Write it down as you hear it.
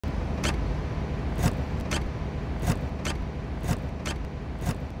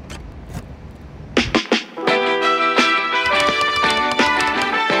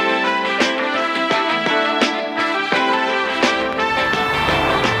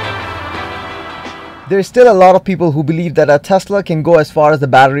There's still a lot of people who believe that a Tesla can go as far as the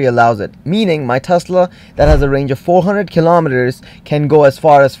battery allows it, meaning my Tesla that has a range of 400 kilometers can go as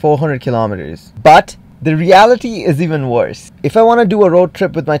far as 400 kilometers. But the reality is even worse. If I want to do a road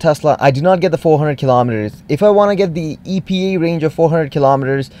trip with my Tesla, I do not get the 400 kilometers. If I want to get the EPA range of 400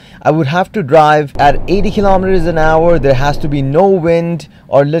 kilometers, I would have to drive at 80 kilometers an hour. There has to be no wind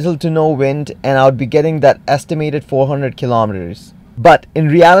or little to no wind, and I would be getting that estimated 400 kilometers. But in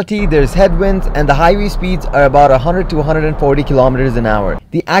reality, there's headwinds and the highway speeds are about 100 to 140 kilometers an hour.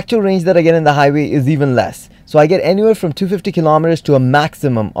 The actual range that I get in the highway is even less. So I get anywhere from 250 kilometers to a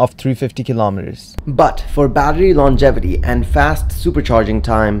maximum of 350 kilometers. But for battery longevity and fast supercharging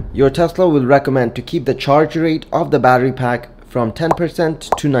time, your Tesla will recommend to keep the charge rate of the battery pack from 10%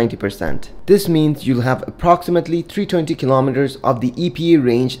 to 90%. This means you'll have approximately 320 kilometers of the EPA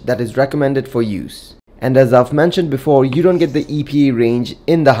range that is recommended for use. And as I've mentioned before, you don't get the EPA range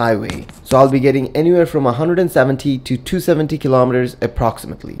in the highway. So I'll be getting anywhere from 170 to 270 kilometers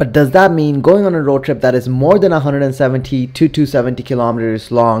approximately. But does that mean going on a road trip that is more than 170 to 270 kilometers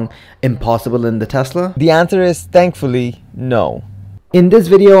long impossible in the Tesla? The answer is thankfully no. In this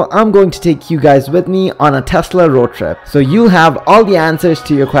video, I'm going to take you guys with me on a Tesla road trip. So you'll have all the answers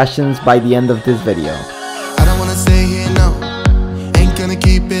to your questions by the end of this video. I don't wanna stay here, no. Ain't gonna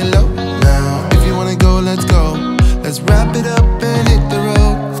keep it low. Go, let's go. Let's wrap it up and hit the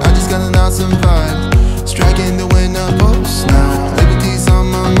road. I just got an awesome vibe. Striking the winner post now. Liberty's on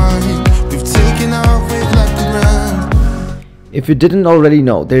my mind. We've taken off, we've left the ground. If you didn't already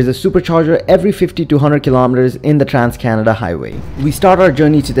know, there's a supercharger every 50 to 100 kilometers in the Trans-Canada Highway. We start our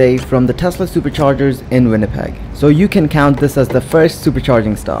journey today from the Tesla Superchargers in Winnipeg. So you can count this as the first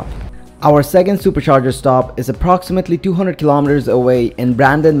supercharging stop. Our second supercharger stop is approximately 200 kilometers away in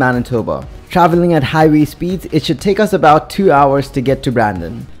Brandon, Manitoba. Traveling at highway speeds, it should take us about 2 hours to get to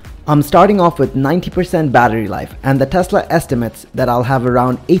Brandon. I'm starting off with 90% battery life, and the Tesla estimates that I'll have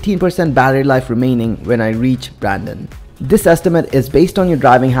around 18% battery life remaining when I reach Brandon. This estimate is based on your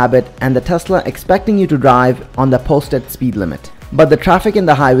driving habit and the Tesla expecting you to drive on the posted speed limit. But the traffic in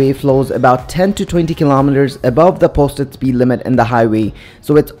the highway flows about 10 to 20 kilometers above the posted speed limit in the highway,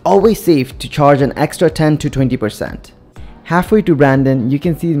 so it's always safe to charge an extra 10 to 20%. Halfway to Brandon, you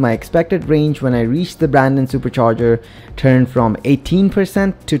can see my expected range when I reach the Brandon supercharger turned from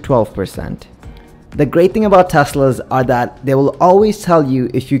 18% to 12%. The great thing about Teslas are that they will always tell you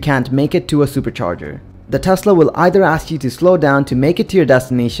if you can't make it to a supercharger. The Tesla will either ask you to slow down to make it to your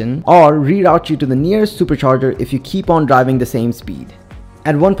destination or reroute you to the nearest supercharger if you keep on driving the same speed.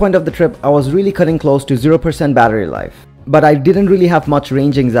 At one point of the trip, I was really cutting close to 0% battery life, but I didn't really have much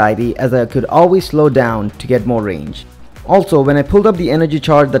range anxiety as I could always slow down to get more range. Also, when I pulled up the energy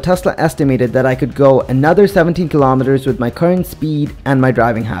chart, the Tesla estimated that I could go another 17 kilometers with my current speed and my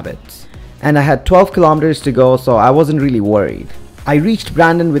driving habits. And I had 12 kilometers to go, so I wasn't really worried. I reached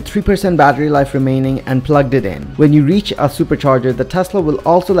Brandon with 3% battery life remaining and plugged it in. When you reach a supercharger, the Tesla will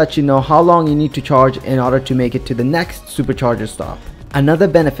also let you know how long you need to charge in order to make it to the next supercharger stop. Another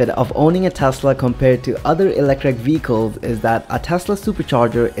benefit of owning a Tesla compared to other electric vehicles is that a Tesla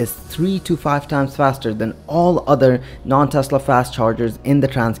supercharger is 3 to 5 times faster than all other non-Tesla fast chargers in the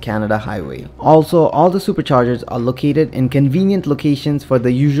Trans-Canada Highway. Also, all the superchargers are located in convenient locations for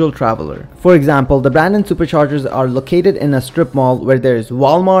the usual traveler. For example, the Brandon superchargers are located in a strip mall where there is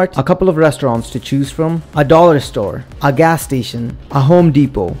Walmart, a couple of restaurants to choose from, a dollar store, a gas station, a Home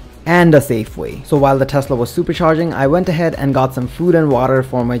Depot, and a Safeway. So while the Tesla was supercharging, I went ahead and got some food and water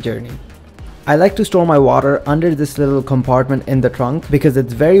for my journey. I like to store my water under this little compartment in the trunk because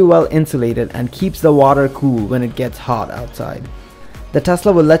it's very well insulated and keeps the water cool when it gets hot outside. The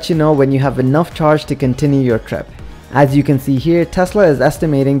Tesla will let you know when you have enough charge to continue your trip. As you can see here, Tesla is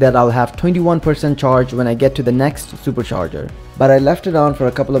estimating that I'll have 21% charge when I get to the next supercharger. But I left it on for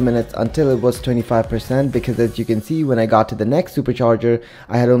a couple of minutes until it was 25% because as you can see, when I got to the next supercharger,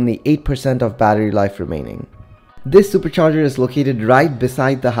 I had only 8% of battery life remaining. This supercharger is located right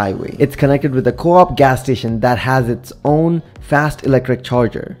beside the highway. It's connected with a co-op gas station that has its own fast electric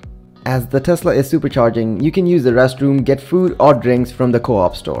charger. As the Tesla is supercharging, you can use the restroom, get food or drinks from the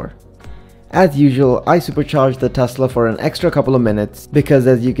co-op store. As usual, I supercharged the Tesla for an extra couple of minutes because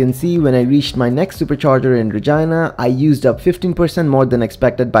as you can see, when I reached my next supercharger in Regina, I used up 15% more than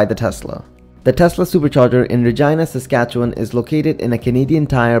expected by the Tesla. The Tesla supercharger in Regina, Saskatchewan is located in a Canadian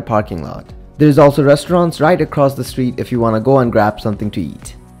Tire parking lot. There is also restaurants right across the street if you want to go and grab something to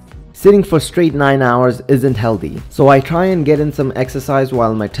eat. Sitting for straight 9 hours isn't healthy, so I try and get in some exercise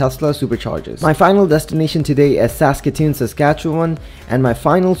while my Tesla supercharges. My final destination today is Saskatoon, Saskatchewan, and my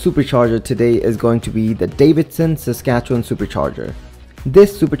final supercharger today is going to be the Davidson, Saskatchewan supercharger.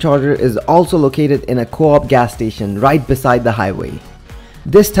 This supercharger is also located in a co-op gas station right beside the highway.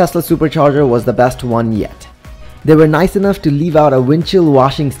 This Tesla supercharger was the best one yet. They were nice enough to leave out a windshield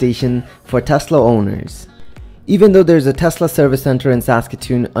washing station for Tesla owners. Even though there's a Tesla service center in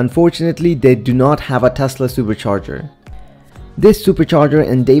Saskatoon, unfortunately they do not have a Tesla supercharger. This supercharger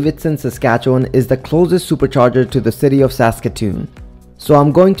in Davidson, Saskatchewan is the closest supercharger to the city of Saskatoon. So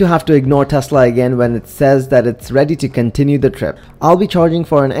I'm going to have to ignore Tesla again when it says that it's ready to continue the trip. I'll be charging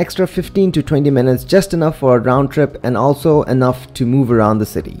for an extra 15 to 20 minutes, just enough for a round trip and also enough to move around the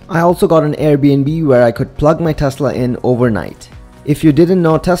city. I also got an Airbnb where I could plug my Tesla in overnight. If you didn't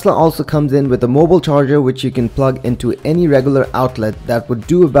know, Tesla also comes in with a mobile charger which you can plug into any regular outlet that would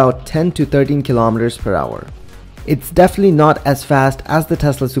do about 10 to 13 kilometers per hour. It's definitely not as fast as the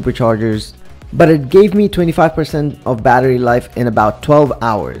Tesla superchargers, but it gave me 25% of battery life in about 12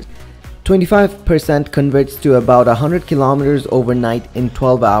 hours. 25% converts to about 100 kilometers overnight in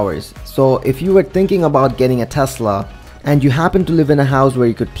 12 hours. So if you were thinking about getting a Tesla and you happen to live in a house where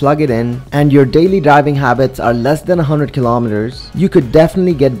you could plug it in and your daily driving habits are less than 100 kilometers, you could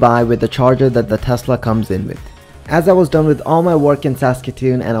definitely get by with the charger that the Tesla comes in with. As I was done with all my work in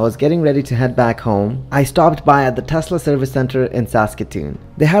Saskatoon and I was getting ready to head back home, I stopped by at the Tesla service center in Saskatoon.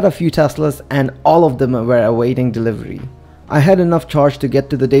 They had a few Teslas and all of them were awaiting delivery. I had enough charge to get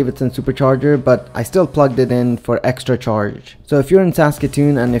to the Davidson supercharger, but I still plugged it in for extra charge. So if you're in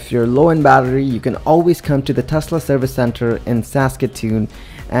Saskatoon and if you're low in battery, you can always come to the Tesla service center in Saskatoon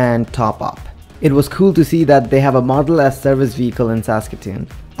and top up. It was cool to see that they have a Model S service vehicle in Saskatoon.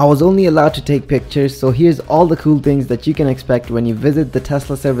 I was only allowed to take pictures, so here's all the cool things that you can expect when you visit the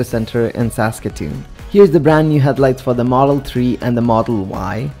Tesla service center in Saskatoon. Here's the brand new headlights for the Model 3 and the Model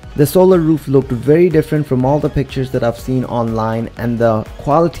Y. The solar roof looked very different from all the pictures that I've seen online and the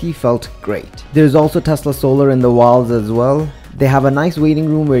quality felt great. There's also Tesla solar in the walls as well. They have a nice waiting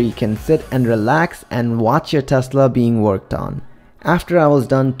room where you can sit and relax and watch your Tesla being worked on. After I was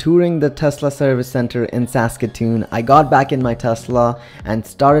done touring the Tesla service center in Saskatoon, I got back in my Tesla and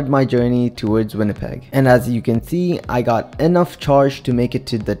started my journey towards Winnipeg. And as you can see, I got enough charge to make it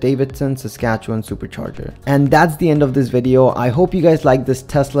to the Davidson, Saskatchewan supercharger. And that's the end of this video. I hope you guys like this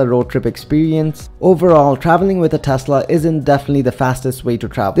Tesla road trip experience. Overall, traveling with a Tesla isn't definitely the fastest way to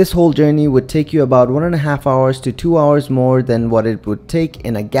travel. This whole journey would take you about 1.5 hours to 2 hours more than what it would take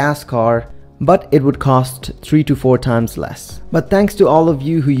in a gas car, but it would cost 3 to 4 times less. But thanks to all of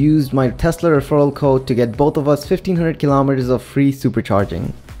you who used my Tesla referral code to get both of us 1500 kilometers of free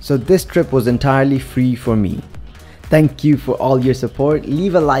supercharging. So this trip was entirely free for me. Thank you for all your support.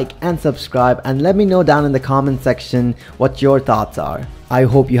 Leave a like and subscribe and let me know down in the comment section what your thoughts are. I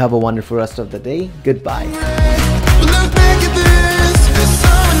hope you have a wonderful rest of the day. Goodbye.